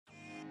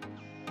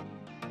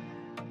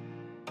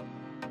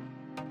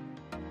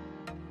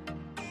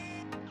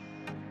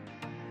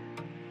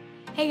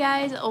Hey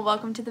guys,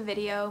 welcome to the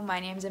video. My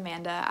name's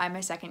Amanda. I'm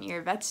a second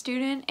year vet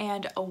student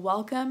and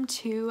welcome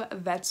to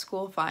vet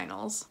school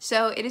finals.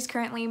 So it is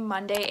currently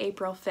Monday,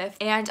 April 5th,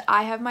 and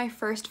I have my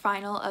first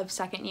final of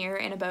second year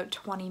in about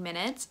 20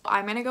 minutes.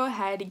 I'm gonna go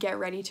ahead, get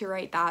ready to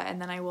write that,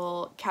 and then I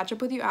will catch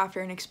up with you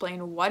after and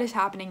explain what is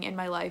happening in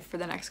my life for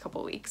the next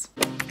couple weeks.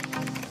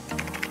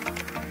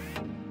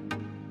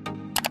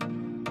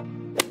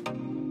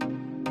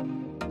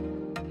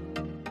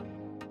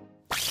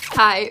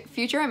 Hi,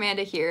 future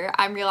Amanda here.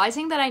 I'm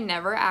realizing that I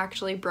never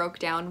actually broke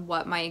down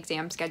what my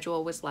exam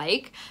schedule was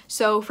like.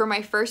 So for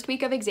my first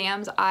week of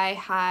exams, I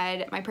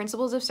had my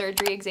Principles of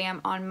Surgery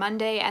exam on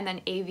Monday and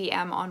then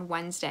AVM on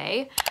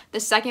Wednesday. The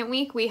second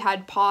week we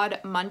had Pod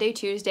Monday,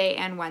 Tuesday,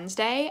 and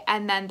Wednesday.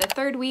 And then the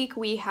third week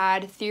we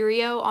had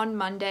Theorio on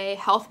Monday,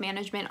 Health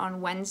Management on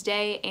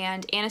Wednesday,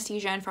 and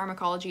Anesthesia and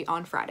Pharmacology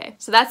on Friday.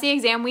 So that's the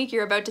exam week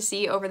you're about to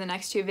see over the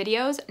next two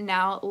videos.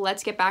 Now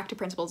let's get back to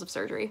Principles of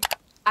Surgery.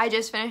 I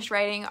just finished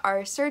writing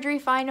our surgery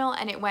final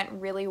and it went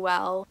really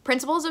well.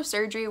 Principles of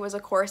Surgery was a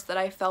course that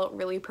I felt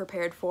really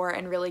prepared for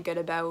and really good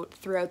about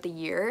throughout the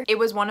year. It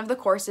was one of the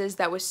courses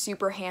that was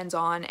super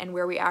hands-on and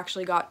where we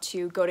actually got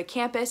to go to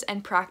campus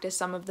and practice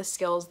some of the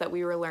skills that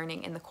we were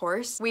learning in the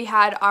course. We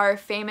had our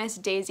famous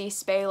Daisy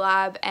Spay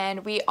Lab,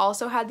 and we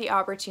also had the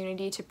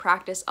opportunity to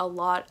practice a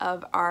lot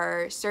of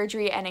our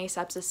surgery and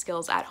asepsis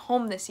skills at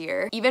home this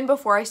year. Even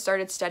before I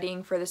started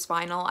studying for this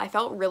final, I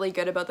felt really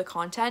good about the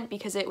content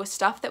because it was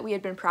stuff that we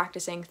had been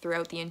practicing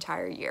throughout the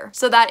entire year.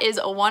 So that is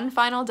one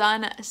final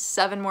done,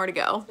 7 more to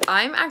go.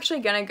 I'm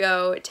actually gonna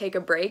go take a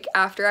break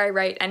after I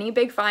write any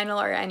big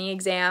final or any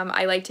exam.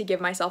 I like to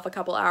give myself a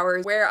couple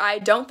hours where I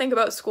don't think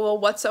about school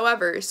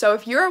whatsoever. So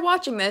if you're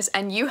watching this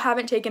and you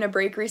haven't taken a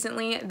break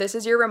recently, this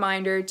is your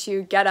reminder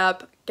to get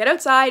up, get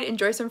outside,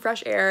 enjoy some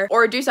fresh air,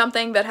 or do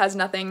something that has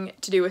nothing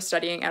to do with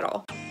studying at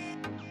all.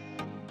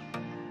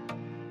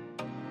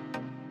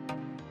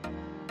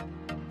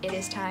 It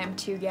is time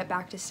to get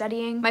back to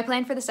studying. My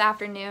plan for this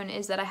afternoon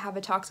is that I have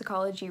a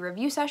toxicology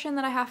review session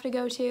that I have to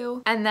go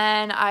to, and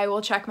then I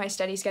will check my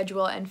study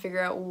schedule and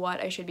figure out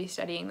what I should be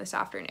studying this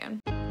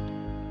afternoon.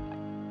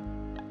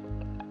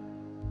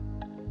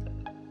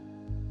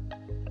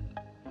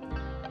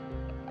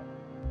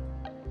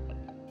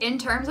 In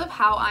terms of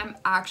how I'm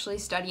actually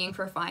studying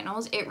for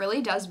finals, it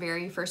really does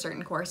vary for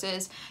certain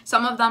courses.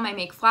 Some of them I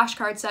make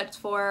flashcard sets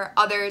for,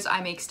 others I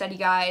make study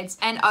guides,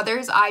 and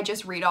others I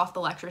just read off the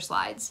lecture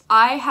slides.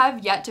 I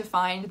have yet to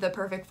find the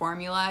perfect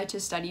formula to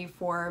study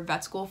for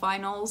vet school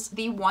finals.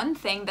 The one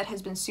thing that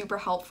has been super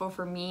helpful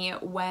for me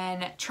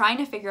when trying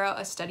to figure out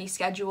a study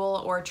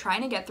schedule or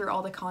trying to get through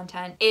all the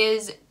content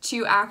is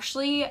to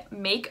actually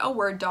make a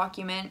Word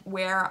document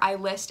where I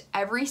list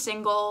every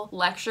single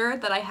lecture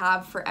that I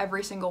have for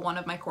every single one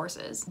of my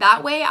courses.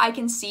 That way I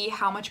can see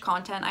how much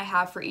content I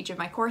have for each of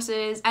my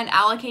courses and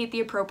allocate the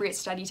appropriate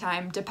study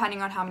time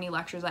depending on how many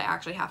lectures I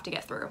actually have to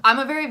get through. I'm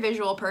a very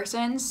visual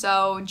person,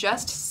 so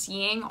just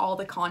seeing all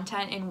the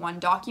content in one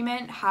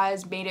document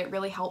has made it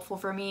really helpful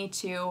for me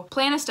to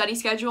plan a study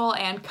schedule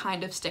and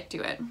kind of stick to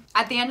it.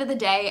 At the end of the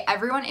day,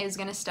 everyone is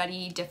going to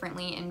study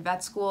differently in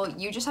vet school.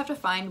 You just have to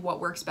find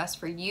what works best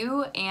for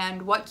you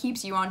and what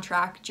keeps you on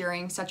track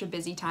during such a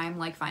busy time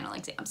like final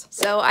exams.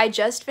 So I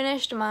just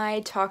finished my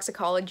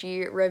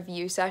toxicology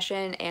review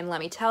session, and let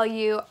me tell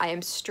you, I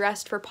am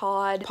stressed for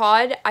Pod.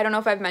 Pod, I don't know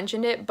if I've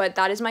mentioned it, but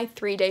that is my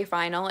 3-day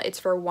final. It's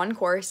for one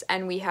course,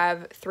 and we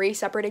have 3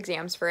 separate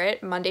exams for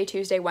it, Monday,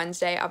 Tuesday,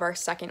 Wednesday of our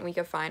second week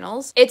of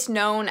finals. It's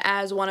known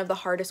as one of the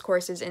hardest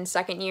courses in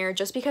second year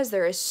just because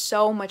there is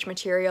so much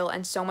material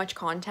and so much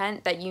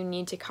content that you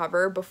need to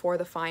cover before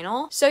the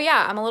final. So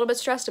yeah, I'm a little bit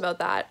stressed about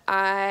that.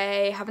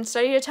 I haven't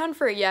studied a ton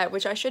for it yet,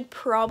 which I should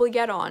probably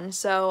get on.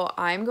 So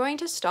I'm going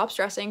to stop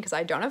stressing because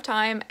I don't have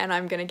time, and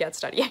I'm gonna get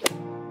studying.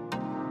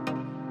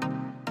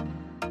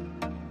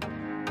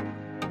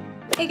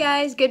 Hey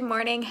guys, good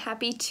morning,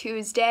 happy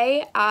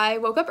Tuesday. I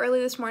woke up early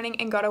this morning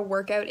and got a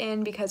workout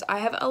in because I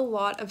have a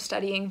lot of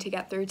studying to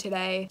get through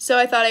today. So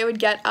I thought I would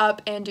get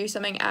up and do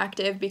something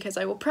active because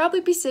I will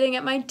probably be sitting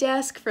at my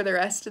desk for the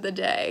rest of the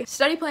day.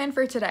 Study plan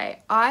for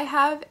today. I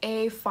have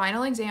a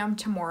final exam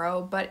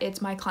tomorrow, but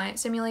it's my client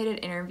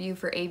simulated interview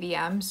for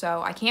AVM,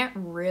 so I can't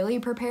really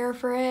prepare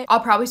for it. I'll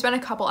probably spend a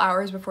couple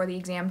hours before the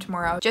exam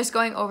tomorrow just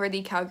going over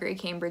the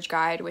Calgary-Cambridge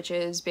guide, which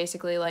is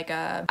basically like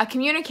a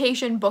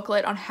communication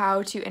booklet on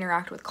how to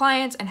interact with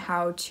clients and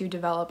how to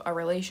develop a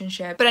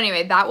relationship. But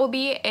anyway, that will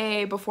be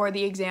a before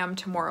the exam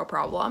tomorrow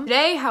problem.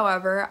 Today,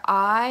 however,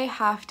 I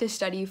have to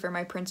study for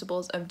my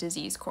Principles of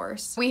Disease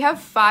course. We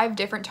have 5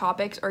 different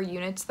topics or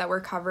units that were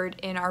covered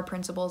in our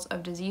Principles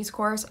of Disease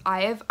course.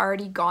 I have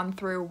already gone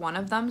through one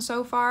of them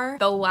so far.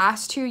 The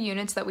last 2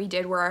 units that we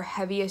did were our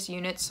heaviest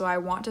units, so I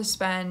want to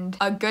spend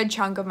a good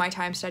chunk of my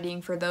time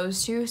studying for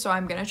those 2, so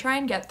I'm gonna try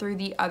and get through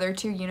the other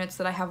 2 units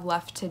that I have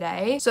left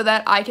today so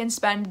that I can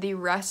spend the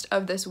rest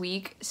of this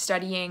week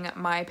studying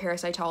my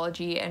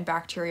parasitology and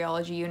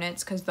bacteriology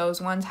units because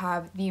those ones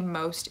have the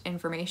most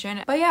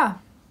information. But yeah,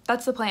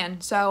 that's the plan.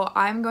 So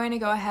I'm going to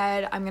go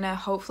ahead, I'm gonna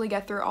hopefully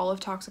get through all of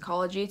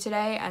toxicology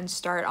today and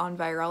start on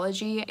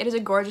virology. It is a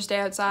gorgeous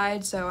day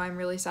outside, so I'm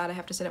really sad I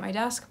have to sit at my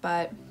desk,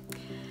 but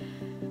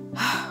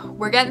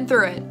we're getting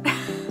through it.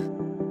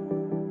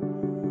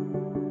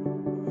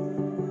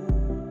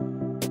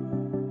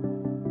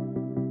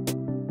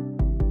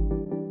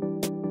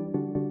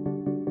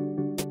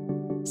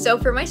 So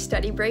for my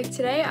study break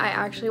today, I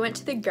actually went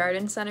to the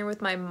garden center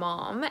with my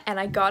mom and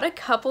I got a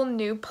couple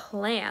new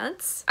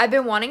plants. I've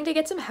been wanting to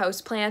get some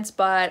house plants,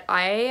 but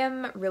I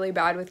am really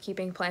bad with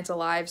keeping plants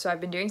alive. So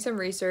I've been doing some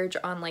research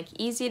on like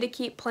easy to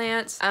keep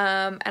plants.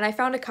 And I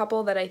found a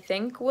couple that I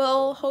think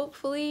will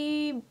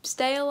hopefully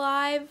stay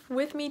alive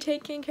with me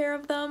taking care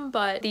of them.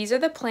 But these are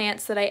the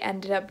plants that I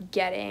ended up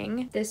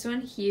getting. This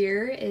one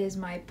here is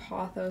my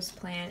pothos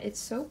plant. It's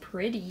so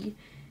pretty.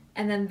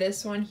 And then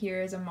this one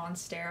here is a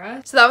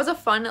monstera. So that was a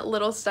fun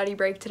little study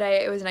break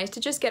today. It was nice to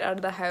just get out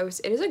of the house.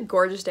 It is a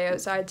gorgeous day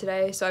outside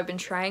today, so I've been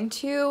trying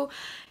to...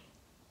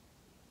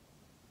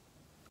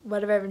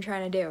 What have I been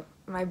trying to do?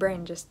 My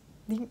brain just...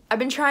 I've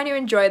been trying to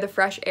enjoy the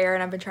fresh air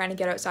and I've been trying to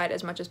get outside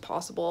as much as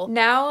possible.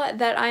 Now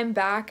that I'm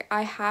back,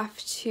 I have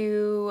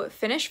to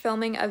finish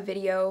filming a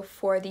video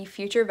for the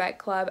Future Vet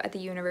Club at the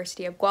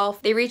University of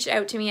Guelph. They reached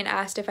out to me and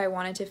asked if I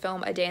wanted to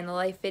film a day in the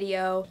life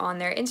video on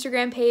their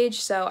Instagram page,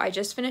 so I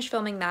just finished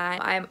filming that.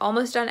 I'm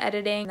almost done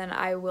editing, then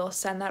I will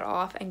send that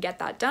off and get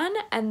that done,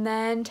 and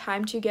then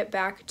time to get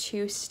back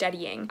to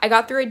studying. I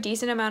got through a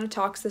decent amount of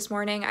talks this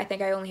morning. I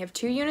think I only have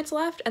 2 units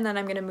left, and then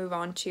I'm gonna move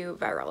on to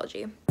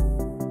virology.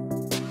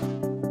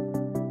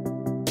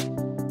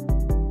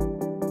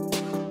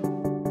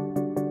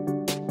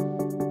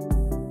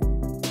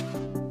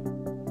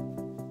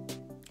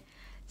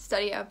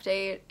 Study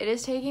update. It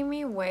is taking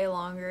me way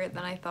longer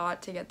than I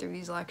thought to get through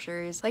these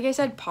lectures. Like I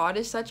said, pod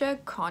is such a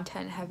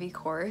content heavy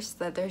course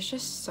that there's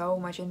just so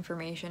much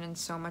information and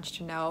so much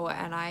to know,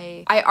 and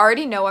I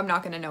already know I'm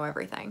not going to know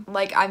everything.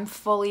 Like, I'm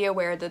fully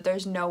aware that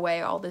there's no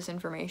way all this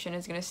information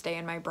is going to stay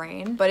in my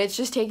brain, but it's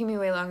just taking me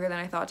way longer than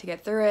I thought to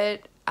get through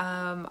it.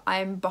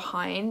 I'm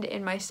behind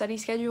in my study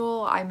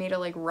schedule. I made a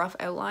like rough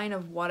outline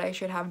of what I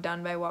should have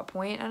done by what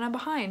point, and I'm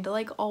behind,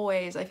 like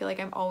always. I feel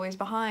like I'm always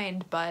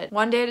behind, but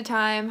one day at a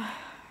time.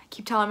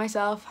 Keep telling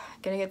myself,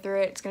 gonna get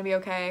through it, it's gonna be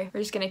okay.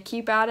 We're just gonna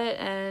keep at it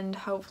and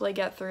hopefully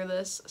get through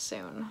this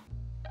soon.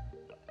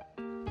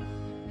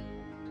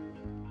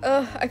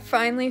 I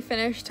finally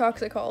finished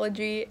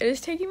toxicology. It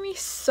is taking me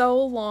so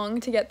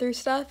long to get through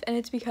stuff, and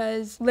it's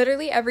because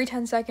literally every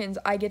 10 seconds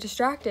I get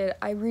distracted.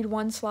 I read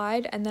one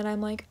slide and then I'm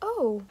like,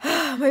 oh,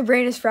 my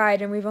brain is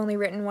fried and we've only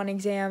written 1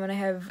 exam and I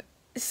have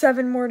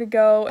 7 more to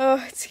go.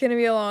 Oh, it's gonna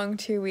be a long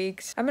 2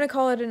 weeks. I'm gonna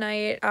call it a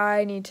night.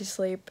 I need to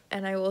sleep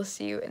and I will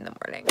see you in the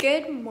morning.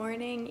 Good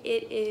morning.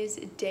 It is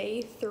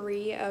day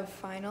 3 of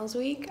finals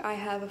week. I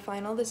have a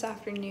final this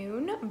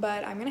afternoon,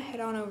 but I'm gonna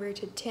head on over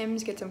to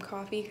Tim's, get some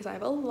coffee because I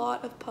have a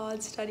lot of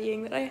pod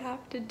studying that I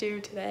have to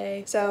do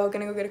today. So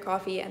gonna go get a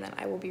coffee and then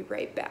I will be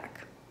right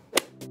back.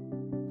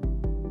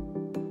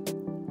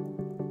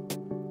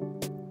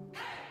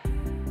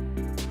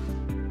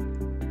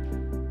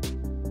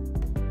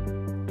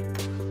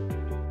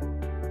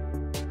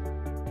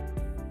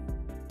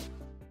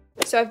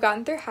 So I've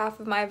gotten through half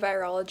of my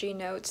virology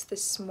notes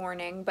this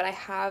morning, but I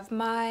have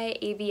my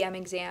AVM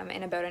exam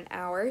in about an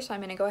hour, so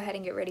I'm gonna go ahead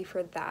and get ready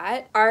for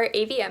that. Our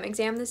AVM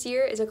exam this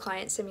year is a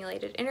client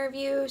simulated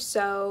interview,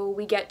 so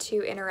we get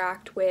to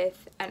interact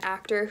with an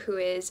actor who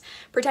is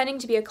pretending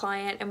to be a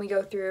client, and we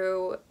go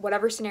through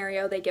whatever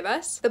scenario they give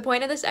us. The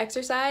point of this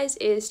exercise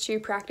is to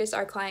practice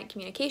our client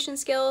communication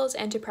skills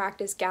and to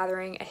practice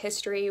gathering a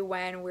history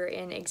when we're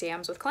in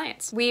exams with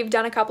clients. We've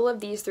done a couple of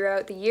these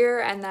throughout the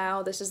year, and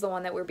now this is the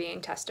one that we're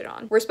being tested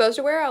on. We're supposed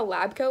to wear a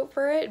lab coat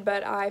for it,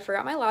 but I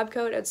forgot my lab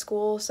coat at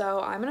school, so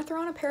I'm gonna throw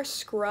on a pair of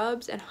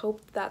scrubs and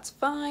hope that's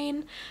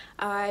fine.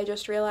 I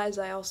just realized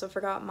I also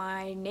forgot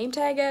my name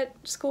tag at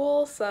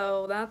school,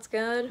 so that's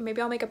good.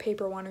 Maybe I'll make a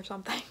paper one or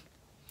something.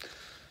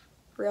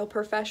 Real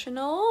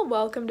professional.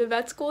 Welcome to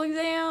vet school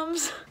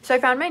exams. So I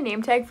found my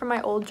name tag from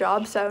my old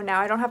job, so now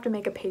I don't have to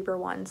make a paper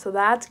one, so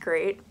that's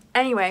great.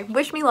 Anyway,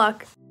 wish me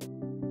luck.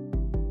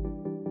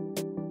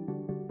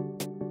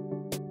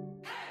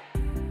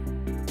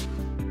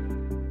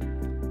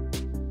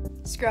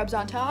 Scrubs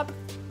on top,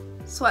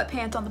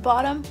 sweatpants on the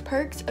bottom.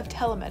 Perks of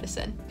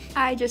telemedicine.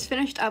 I just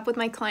finished up with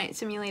my client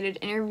simulated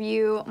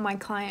interview. My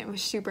client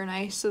was super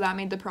nice, so that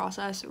made the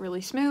process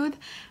really smooth.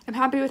 I'm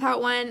happy with how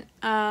it went.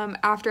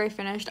 After I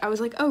finished, I was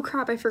like, oh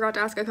crap, I forgot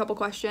to ask a couple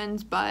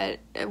questions, but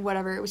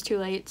whatever, it was too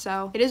late,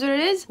 so it is what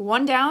it is.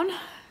 1 down.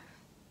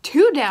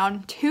 2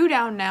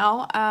 down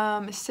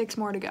now, 6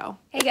 more to go.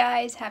 Hey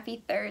guys,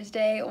 happy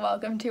Thursday.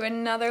 Welcome to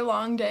another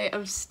long day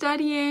of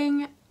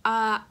studying.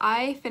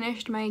 I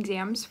finished my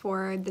exams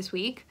for this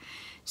week,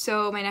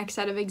 So my next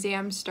set of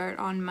exams start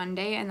on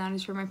Monday, and that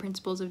is for my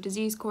Principles of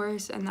Disease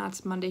course, and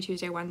that's Monday,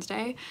 Tuesday,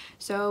 Wednesday.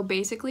 So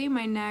basically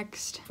my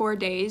next 4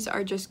 days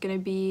are just gonna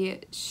be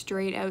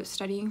straight out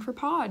studying for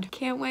pod.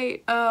 Can't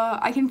wait.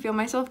 I can feel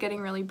myself getting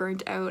really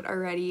burnt out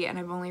already, and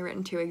I've only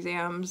written 2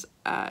 exams.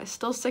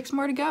 Still 6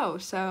 more to go,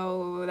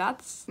 so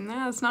that's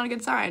not a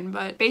good sign,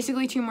 but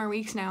basically 2 more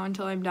weeks now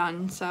until I'm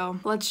done, so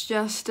let's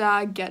just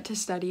get to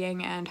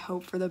studying and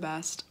hope for the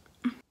best.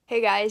 Hey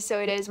guys, so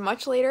it is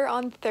much later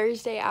on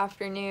Thursday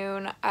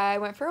afternoon. I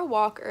went for a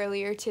walk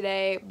earlier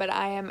today, but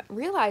I am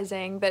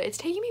realizing that it's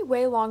taking me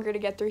way longer to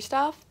get through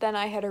stuff than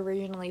I had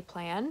originally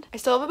planned. I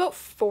still have about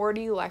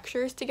 40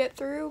 lectures to get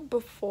through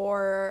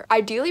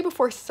ideally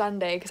before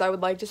Sunday, because I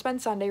would like to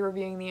spend Sunday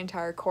reviewing the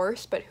entire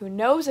course, but who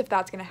knows if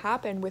that's gonna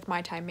happen with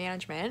my time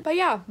management. But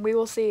yeah, we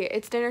will see.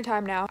 It's dinner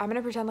time now. I'm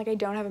gonna pretend like I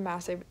don't have a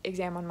massive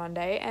exam on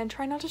Monday and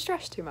try not to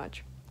stress too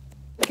much.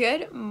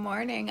 Good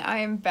morning. I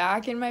am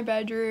back in my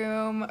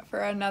bedroom for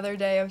another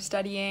day of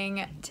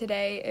studying.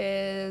 Today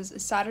is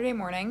Saturday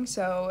morning,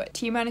 so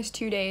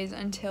T-2 days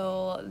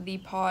until the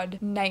pod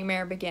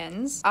nightmare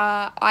begins.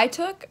 I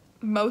took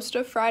most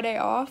of Friday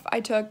off.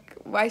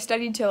 I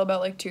studied till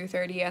about like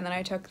 2:30, and then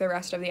I took the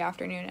rest of the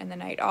afternoon and the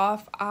night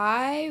off.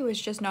 I was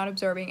just not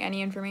absorbing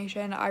any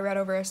information. I read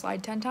over a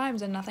slide 10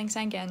 times and nothing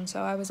sank in,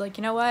 so I was like,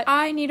 you know what?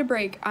 I need a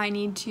break. I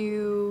need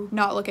to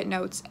not look at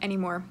notes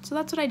anymore. So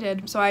that's what I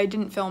did. So I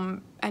didn't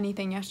film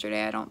anything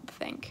yesterday, I don't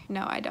think.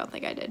 No, I don't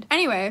think I did.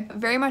 Anyway,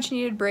 very much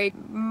needed break.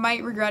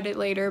 Might regret it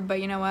later, but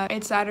you know what?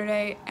 It's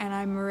Saturday and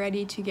I'm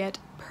ready to get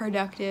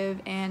productive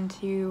and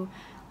to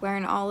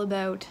learn all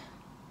about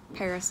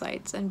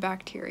parasites and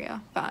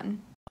bacteria.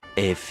 Fun.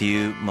 A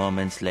few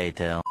moments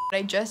later.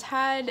 I just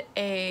had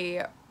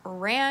a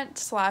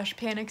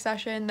rant/panic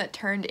session that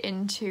turned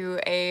into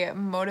a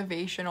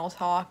motivational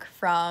talk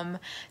from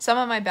some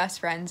of my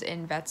best friends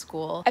in vet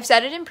school. I've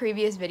said it in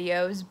previous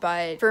videos,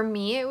 but for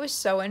me it was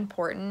so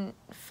important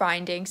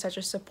finding such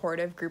a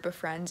supportive group of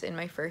friends in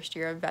my first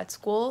year of vet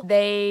school.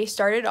 They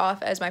started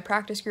off as my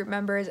practice group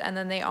members, and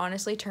then they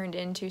honestly turned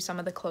into some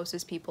of the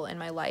closest people in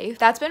my life.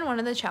 That's been one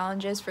of the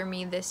challenges for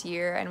me this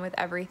year, and with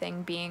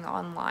everything being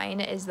online,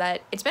 is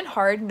that it's been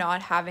hard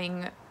not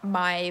having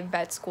my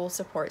vet school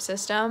support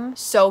system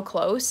so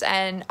close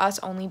and us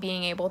only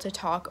being able to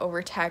talk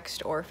over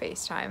text or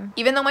FaceTime.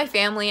 Even though my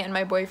family and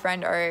my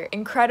boyfriend are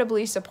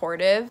incredibly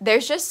supportive,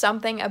 there's just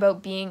something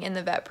about being in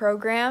the vet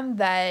program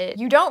that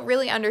you don't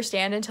really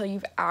understand until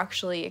you've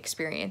actually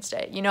experienced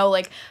it. You know,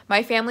 like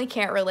my family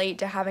can't relate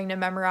to having to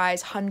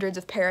memorize hundreds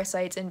of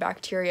parasites and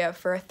bacteria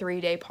for a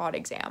 3-day pod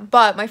exam.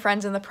 But my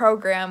friends in the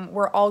program,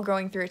 we're all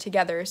going through it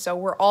together, so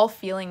we're all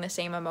feeling the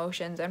same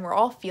emotions and we're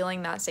all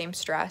feeling that same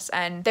stress.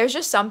 And there's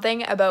just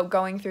something about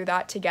going through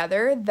that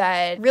together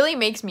that really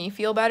makes me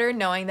feel better,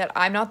 knowing that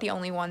I'm not the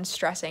only one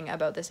stressing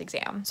about this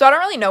exam. So I don't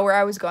really know where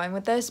I was going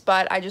with this,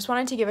 but I just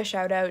wanted to give a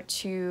shout out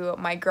to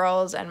my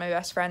girls and my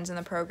best friends in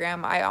the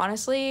program. I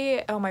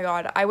honestly, oh my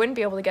god, I wouldn't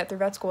be able to get through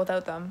vet school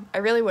without them. I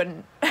really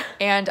wouldn't.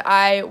 And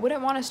I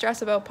wouldn't want to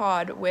stress about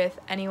pod with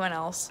anyone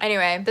else.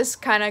 Anyway, this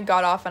kind of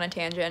got off on a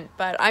tangent,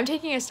 but I'm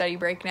taking a study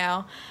break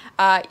now,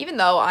 even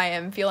though I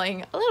am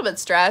feeling a little bit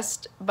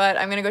stressed, but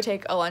I'm gonna go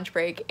take a lunch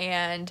break.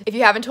 And if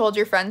you haven't told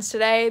your friends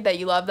today that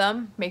you love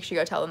them, make sure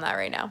you go tell them that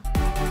right now.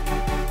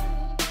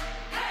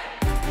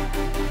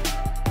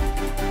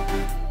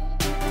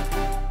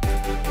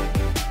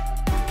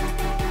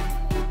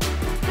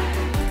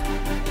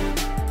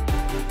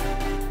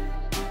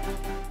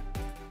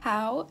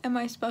 How am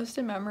I supposed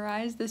to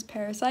memorize this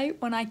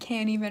parasite when I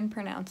can't even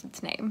pronounce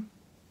its name?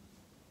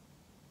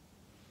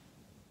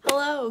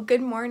 Hello,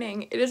 good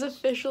morning. It is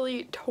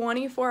officially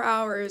 24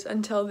 hours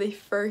until the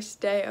first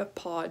day of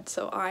pod,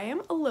 so I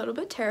am a little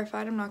bit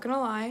terrified, I'm not gonna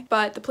lie.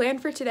 But the plan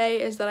for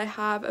today is that I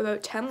have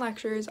about 10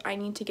 lectures I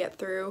need to get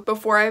through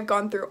before I've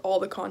gone through all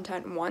the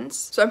content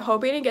once. So I'm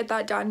hoping to get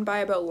that done by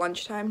about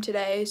lunchtime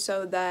today,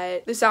 so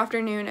that this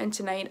afternoon and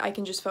tonight I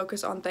can just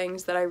focus on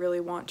things that I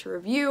really want to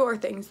review or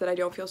things that I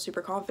don't feel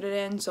super confident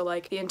in, so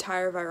like the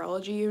entire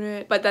virology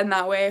unit. But then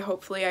that way,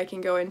 hopefully I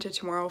can go into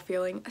tomorrow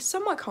feeling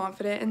somewhat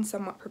confident and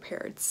somewhat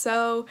prepared.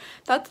 So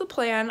that's the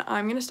plan.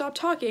 I'm gonna stop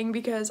talking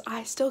because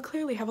I still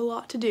clearly have a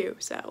lot to do,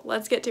 so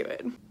let's get to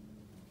it.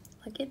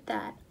 Look at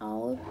that,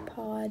 all of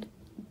pod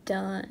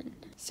done.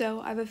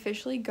 So I've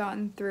officially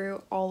gotten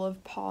through all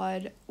of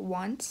pod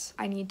once.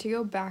 I need to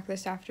go back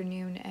this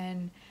afternoon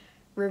and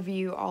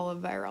review all of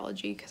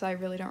virology because I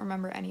really don't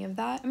remember any of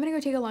that. I'm gonna go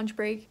take a lunch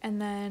break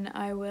and then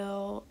I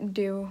will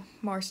do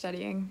more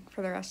studying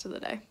for the rest of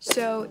the day.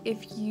 So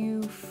if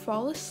you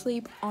fall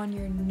asleep on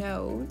your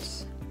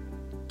notes,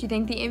 do you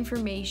think the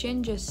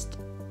information just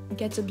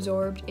gets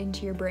absorbed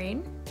into your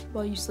brain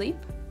while you sleep?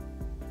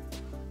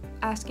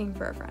 Asking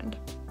for a friend.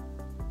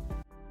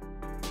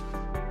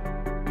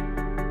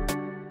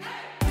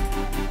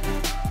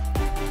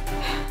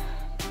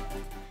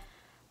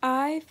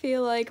 I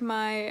feel like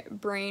my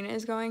brain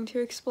is going to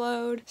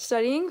explode.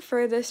 Studying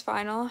for this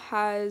final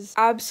has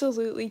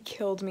absolutely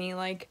killed me.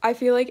 Like, I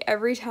feel like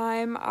every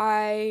time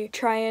I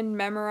try and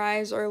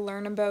memorize or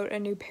learn about a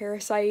new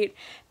parasite,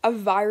 a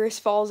virus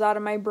falls out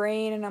of my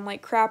brain and I'm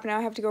like, crap, now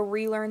I have to go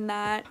relearn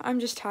that.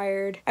 I'm just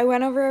tired. I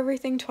went over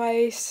everything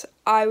twice.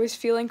 I was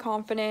feeling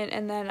confident,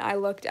 and then I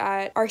looked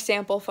at our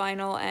sample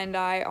final and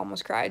I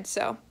almost cried,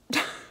 so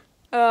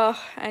ugh,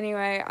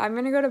 anyway, I'm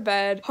gonna go to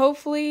bed.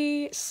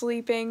 Hopefully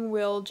sleeping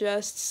will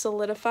just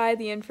solidify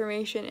the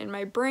information in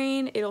my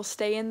brain. It'll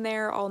stay in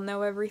there. I'll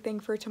know everything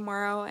for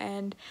tomorrow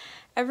and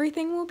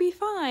everything will be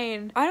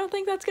fine. I don't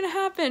think that's gonna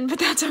happen, but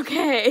that's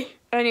okay.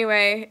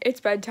 Anyway, it's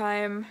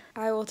bedtime.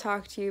 I will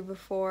talk to you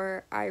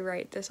before I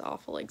write this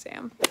awful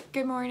exam.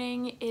 Good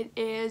morning. It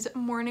is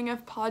morning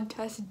of pod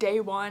test day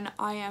 1.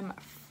 I am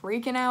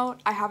freaking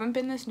out. I haven't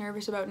been this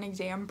nervous about an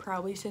exam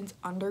probably since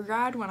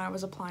undergrad when I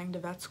was applying to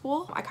vet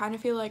school. I kind of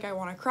feel like I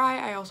want to cry.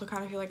 I also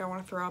kind of feel like I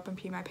want to throw up and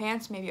pee my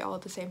pants, maybe all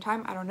at the same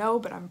time. I don't know,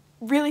 but I'm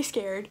really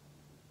scared.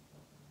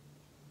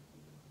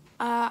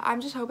 I'm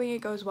just hoping it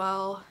goes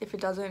well. If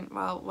it doesn't,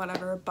 well,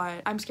 whatever,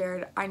 but I'm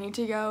scared. I need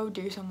to go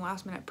do some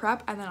last minute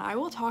prep, and then I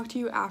will talk to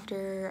you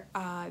after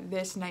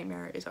this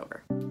nightmare is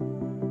over.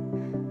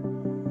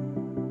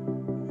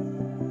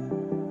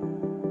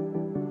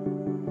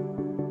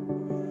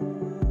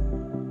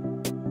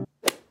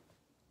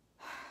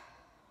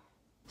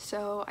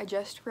 So I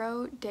just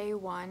wrote day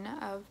 1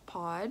 of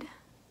pod.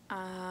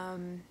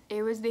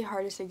 It was the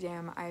hardest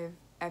exam I've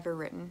ever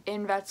written.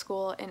 In vet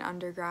school, in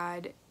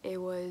undergrad,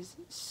 it was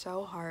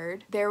so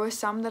hard. There was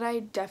some that I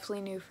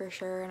definitely knew for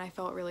sure and I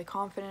felt really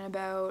confident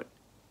about.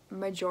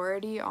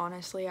 Majority,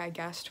 honestly, I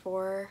guessed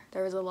for.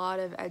 There was a lot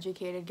of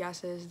educated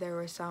guesses. There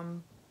was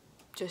some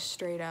just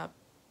straight up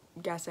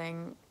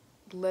guessing,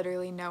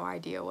 literally no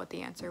idea what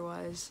the answer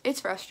was. It's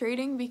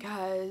frustrating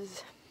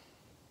because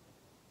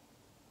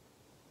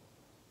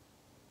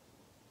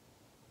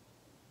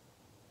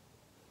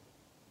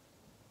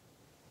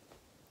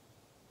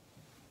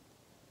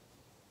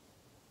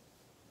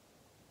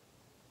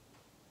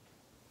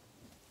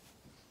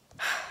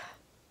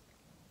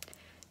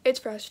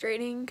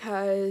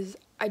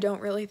I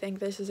don't really think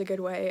this is a good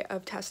way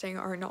of testing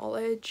our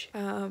knowledge.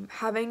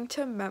 Having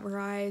to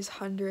memorize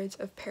hundreds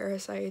of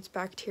parasites,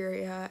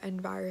 bacteria, and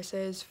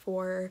viruses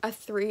for a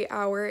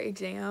 3-hour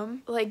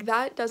exam, like,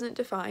 that doesn't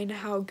define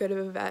how good of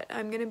a vet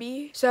I'm gonna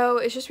be. So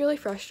it's just really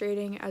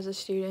frustrating as a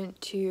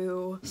student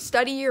to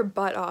study your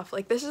butt off.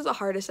 Like, this is the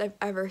hardest I've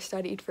ever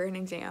studied for an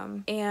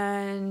exam,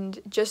 and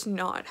just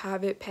not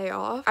have it pay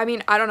off. I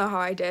mean, I don't know how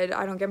I did.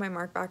 I don't get my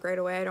mark back right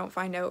away. I don't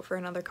find out for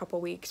another couple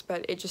weeks,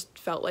 but it just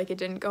felt like it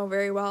didn't go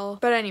very well.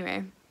 But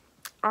anyway,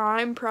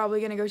 I'm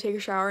probably gonna go take a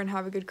shower and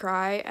have a good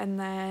cry and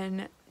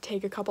then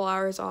take a couple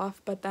hours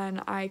off, but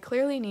then I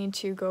clearly need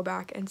to go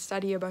back and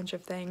study a bunch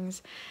of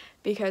things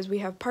because we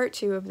have part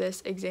 2 of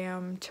this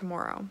exam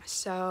tomorrow.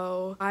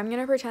 So I'm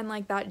gonna pretend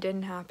like that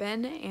didn't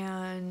happen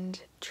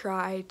and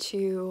try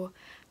to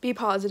be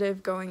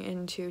positive going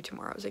into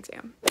tomorrow's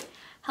exam.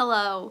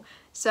 Hello.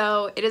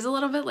 So it is a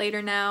little bit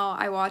later now.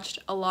 I watched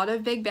a lot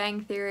of Big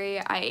Bang Theory.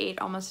 I ate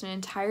almost an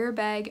entire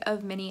bag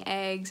of mini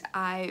eggs.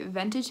 I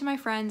vented to my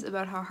friends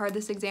about how hard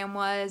this exam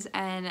was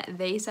and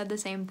they said the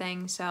same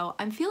thing, so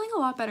I'm feeling a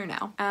lot better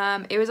now.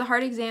 It was a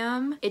hard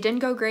exam. It didn't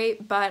go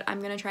great, but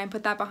I'm gonna try and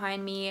put that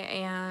behind me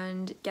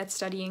and get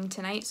studying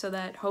tonight so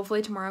that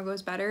hopefully tomorrow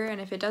goes better, and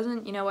if it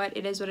doesn't, you know what,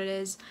 it is what it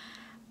is.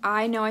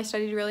 I know I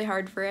studied really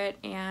hard for it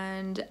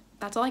and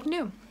that's all I can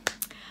do.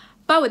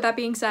 But with that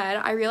being said,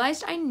 I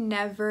realized I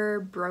never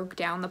broke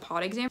down the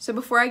pod exam. So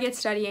before I get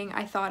studying,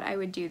 I thought I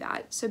would do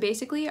that. So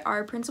basically,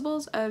 our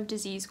Principles of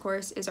Disease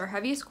course is our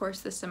heaviest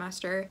course this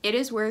semester. It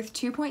is worth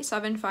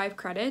 2.75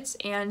 credits,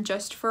 and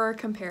just for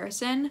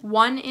comparison,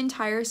 one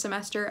entire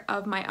semester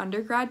of my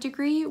undergrad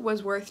degree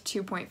was worth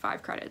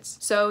 2.5 credits.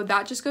 So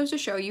that just goes to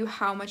show you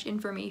how much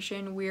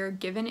information we're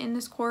given in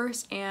this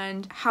course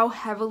and how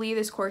heavily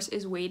this course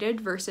is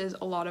weighted versus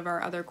a lot of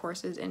our other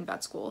courses in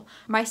vet school.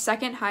 My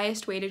second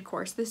highest weighted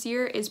course this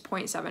year is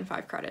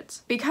 0.75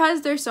 credits.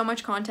 Because there's so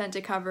much content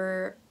to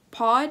cover,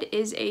 pod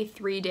is a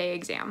 3-day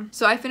exam.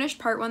 So I finished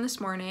part 1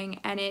 this morning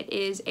and it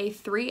is a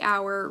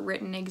 3-hour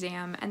written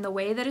exam, and the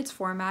way that it's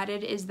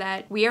formatted is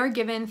that we are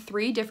given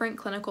 3 different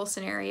clinical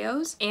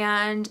scenarios,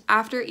 and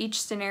after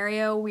each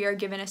scenario we are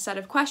given a set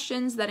of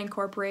questions that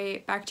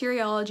incorporate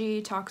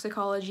bacteriology,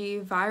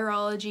 toxicology,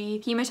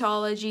 virology,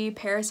 hematology,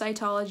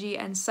 parasitology,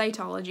 and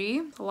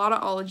cytology. A lot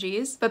of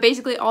ologies, but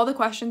basically all the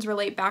questions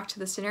relate back to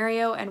the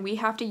scenario and we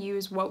have to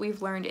use what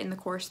we've learned in the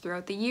course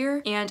throughout the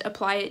year and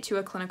apply it to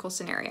a clinical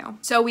scenario.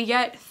 So we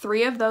get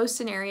 3 of those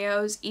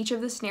scenarios. Each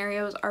of the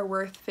scenarios are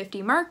worth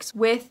 50 marks,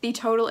 with the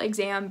total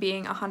exam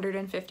being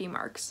 150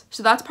 marks.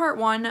 So that's part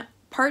 1.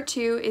 Part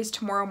 2 is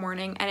tomorrow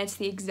morning, and it's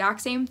the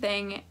exact same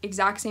thing,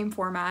 exact same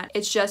format.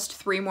 It's just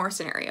 3 more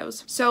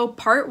scenarios. So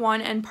part 1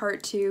 and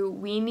part 2,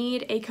 we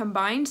need a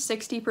combined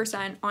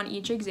 60% on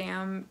each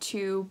exam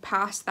to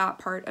pass that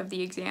part of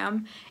the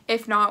exam.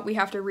 If not, we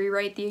have to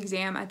rewrite the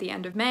exam at the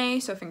end of May,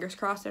 so fingers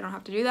crossed I don't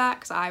have to do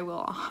that because I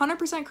will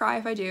 100% cry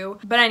if I do.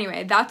 But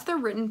anyway, that's the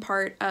written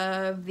part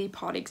of the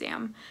pod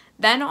exam.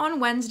 Then on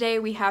Wednesday,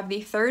 we have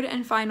the third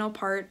and final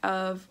part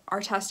of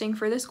our testing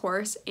for this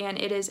course, and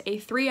it is a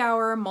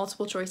 3-hour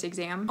multiple choice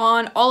exam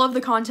on all of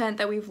the content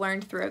that we've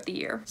learned throughout the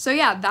year. So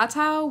yeah, that's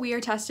how we are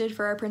tested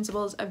for our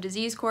Principles of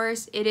Disease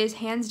course. It is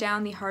hands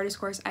down the hardest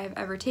course I have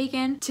ever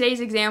taken. Today's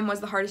exam was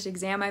the hardest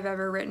exam I've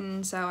ever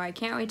written, so I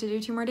can't wait to do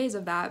 2 more days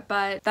of that,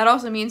 but that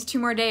also means 2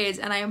 more days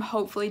and I am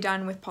hopefully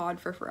done with pod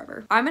for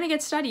forever. I'm gonna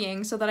get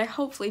studying so that I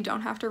hopefully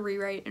don't have to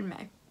rewrite in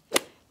May.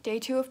 Day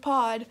 2 of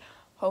pod,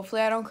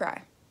 hopefully I don't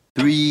cry.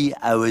 3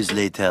 hours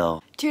later.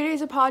 2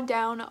 days of pod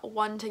down,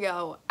 1 to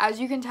go. As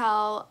you can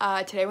tell,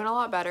 today went a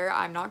lot better.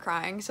 I'm not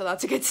crying, so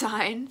that's a good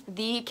sign.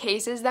 The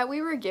cases that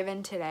we were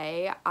given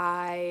today,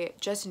 I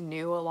just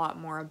knew a lot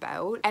more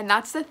about. And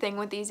that's the thing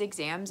with these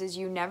exams is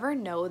you never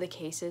know the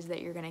cases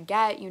that you're gonna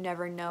get. You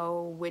never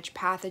know which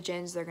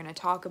pathogens they're gonna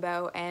talk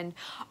about. And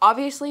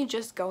obviously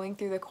just going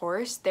through the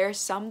course, there's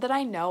some that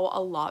I know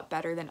a lot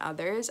better than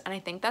others. And I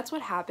think that's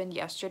what happened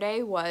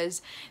yesterday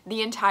was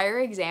the entire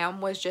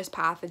exam was just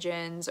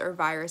pathogens or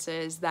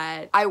viruses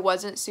that I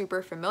wasn't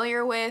super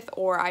familiar with,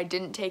 or I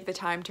didn't take the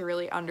time to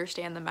really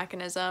understand the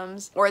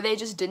mechanisms, or they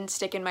just didn't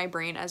stick in my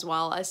brain as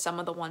well as some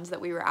of the ones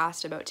that we were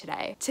asked about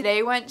today.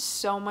 Today went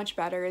so much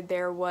better.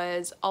 There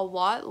was a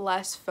lot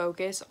less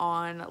focus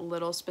on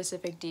little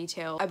specific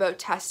detail about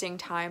testing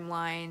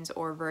timelines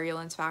or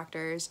virulence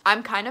factors.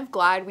 I'm kind of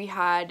glad we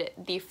had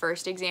the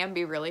first exam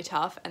be really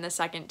tough and the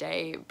second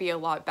day be a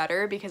lot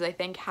better, because I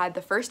think had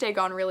the first day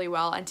gone really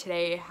well and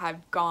today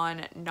had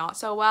gone not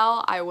so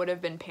well, I would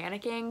have been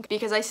panicking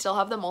because I still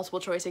have the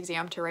multiple choice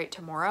exam to write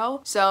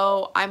tomorrow.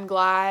 So I'm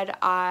glad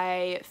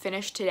I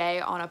finished today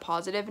on a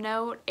positive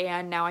note,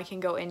 and now I can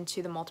go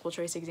into the multiple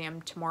choice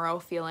exam tomorrow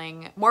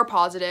feeling more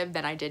positive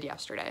than I did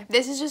yesterday.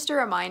 This is just a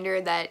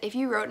reminder that if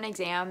you wrote an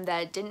exam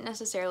that didn't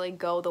necessarily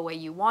go the way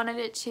you wanted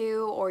it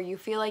to, or you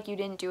feel like you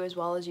didn't do as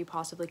well as you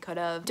possibly could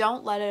have,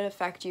 don't let it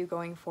affect you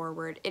going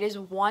forward. It is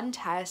one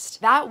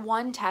test. That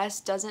one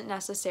test doesn't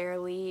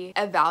necessarily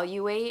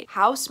evaluate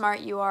how smart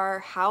you are,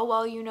 how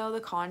well you know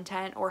the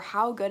content, or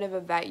how good of a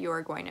vet you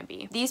are going to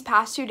be. These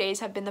past 2 days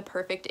have been the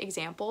perfect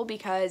example,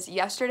 because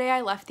yesterday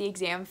I left the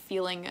exam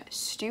feeling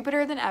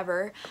stupider than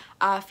ever,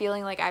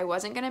 feeling like I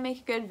wasn't going to make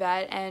a good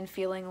vet, and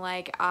feeling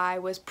like I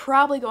was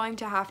probably going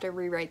to have to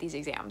rewrite these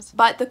exams.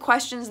 But the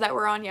questions that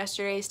were on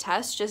yesterday's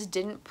test just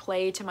didn't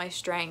play to my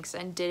strengths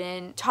and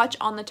didn't touch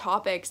on the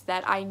topics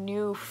that I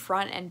knew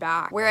front and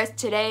back. Whereas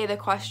today the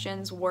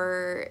questions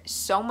were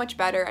so much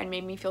better and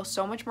made me feel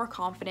so much more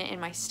confident in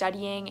my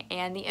studying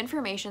and the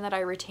information that I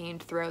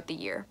retained throughout the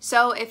year.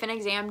 So if an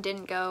exam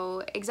didn't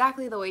go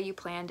exactly the way you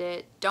planned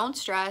it, don't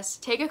stress.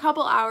 Take a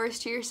couple hours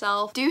to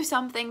yourself, do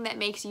something that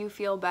makes you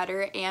feel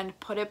better, and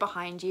put it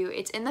behind you.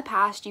 It's in the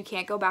past, you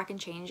can't go back and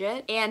change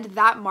it, and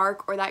that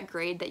mark or that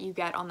grade that you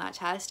get on that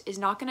test is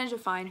not going to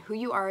define who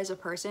you are as a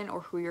person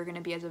or who you're going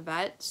to be as a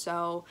vet,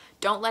 so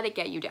don't let it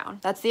get you down.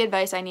 That's the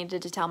advice I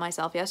needed to tell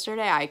myself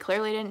yesterday. I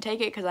clearly didn't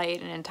take it because I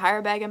ate an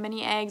entire bag of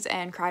mini eggs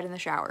and cried in the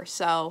shower,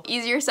 so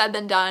easier said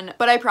than done,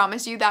 but I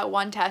promise you that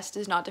one test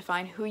does not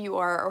define who you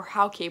are or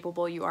how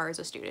capable you are as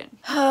a student.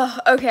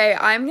 Okay,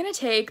 I'm gonna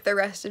take the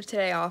rest of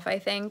today off, I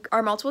think.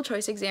 Our multiple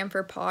choice exam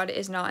for pod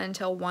is not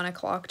until 1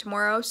 o'clock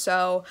tomorrow,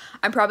 so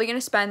I'm probably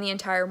gonna spend the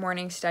entire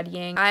morning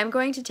studying. I'm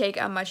going to take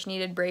a much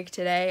needed break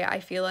today. I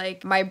feel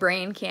like my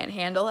brain can't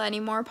handle any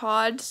more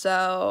pod,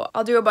 so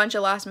I'll do a bunch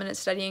of last minute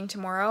studying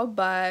tomorrow,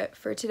 but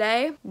for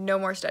today, no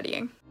more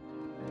studying.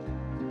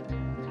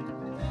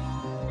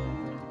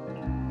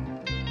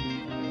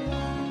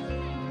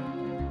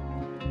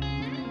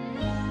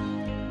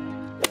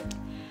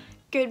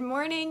 Good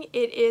morning.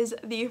 It is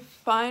the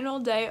final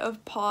day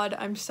of pod.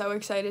 I'm so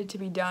excited to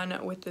be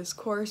done with this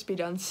course, be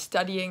done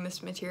studying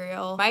this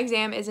material. My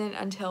exam isn't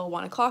until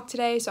 1 o'clock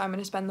today, so I'm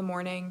going to spend the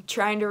morning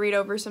trying to read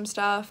over some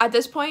stuff. At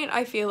this point,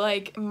 I feel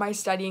like my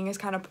studying is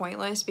kind of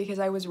pointless because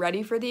I was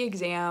ready for the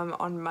exam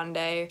on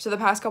Monday. So the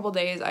past couple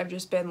days, I've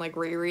just been like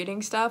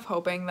rereading stuff,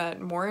 hoping that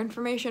more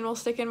information will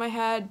stick in my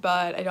head,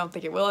 but I don't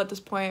think it will at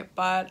this point,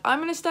 but I'm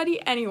going to study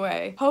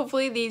anyway.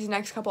 Hopefully these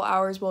next couple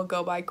hours will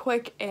go by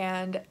quick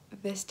and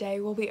this day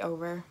will be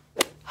over.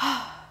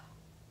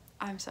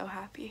 I'm so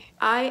happy.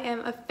 I am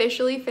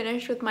officially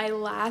finished with my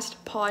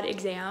last pod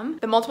exam.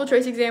 The multiple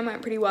choice exam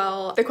went pretty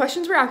well. The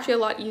questions were actually a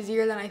lot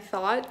easier than I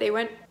thought. They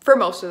went, for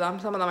most of them,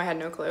 some of them I had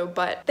no clue,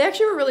 but they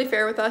actually were really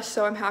fair with us,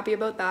 so I'm happy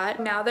about that.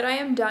 Now that I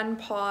am done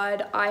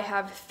pod, I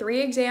have 3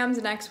 exams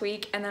next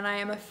week, and then I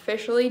am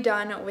officially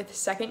done with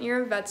second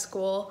year of vet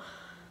school.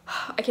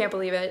 I can't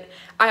believe it.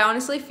 I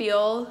honestly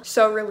feel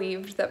so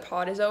relieved that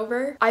pod is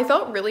over. I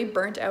felt really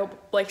burnt out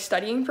like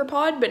studying for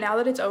pod, but now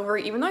that it's over,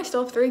 even though I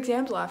still have 3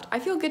 exams left, I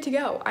feel good to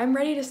go. I'm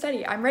ready to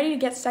study. I'm ready to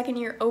get second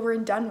year over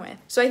and done with.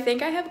 So I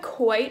think I have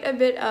quite a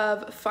bit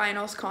of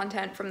finals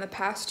content from the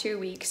past 2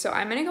 weeks. So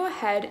I'm gonna go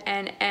ahead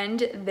and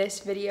end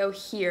this video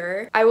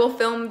here. I will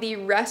film the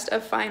rest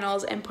of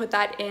finals and put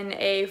that in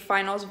a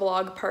finals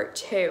vlog part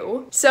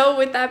 2. So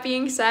with that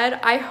being said,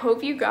 I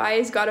hope you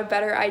guys got a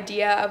better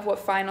idea of what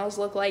finals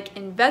look like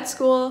in vet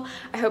school.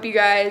 I hope you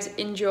guys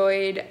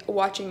enjoyed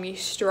watching me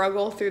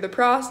struggle through the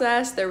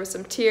process. There was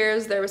some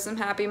tears, there was some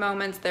happy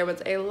moments, there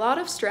was a lot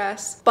of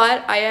stress,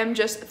 but I am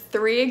just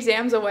 3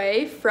 exams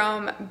away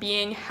from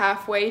being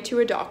halfway to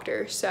a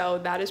doctor, so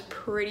that is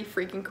pretty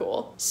freaking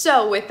cool.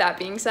 So with that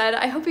being said,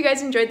 I hope you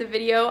guys enjoyed the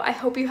video. I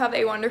hope you have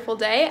a wonderful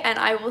day, and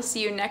I will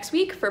see you next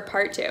week for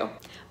part 2.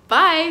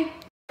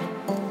 Bye!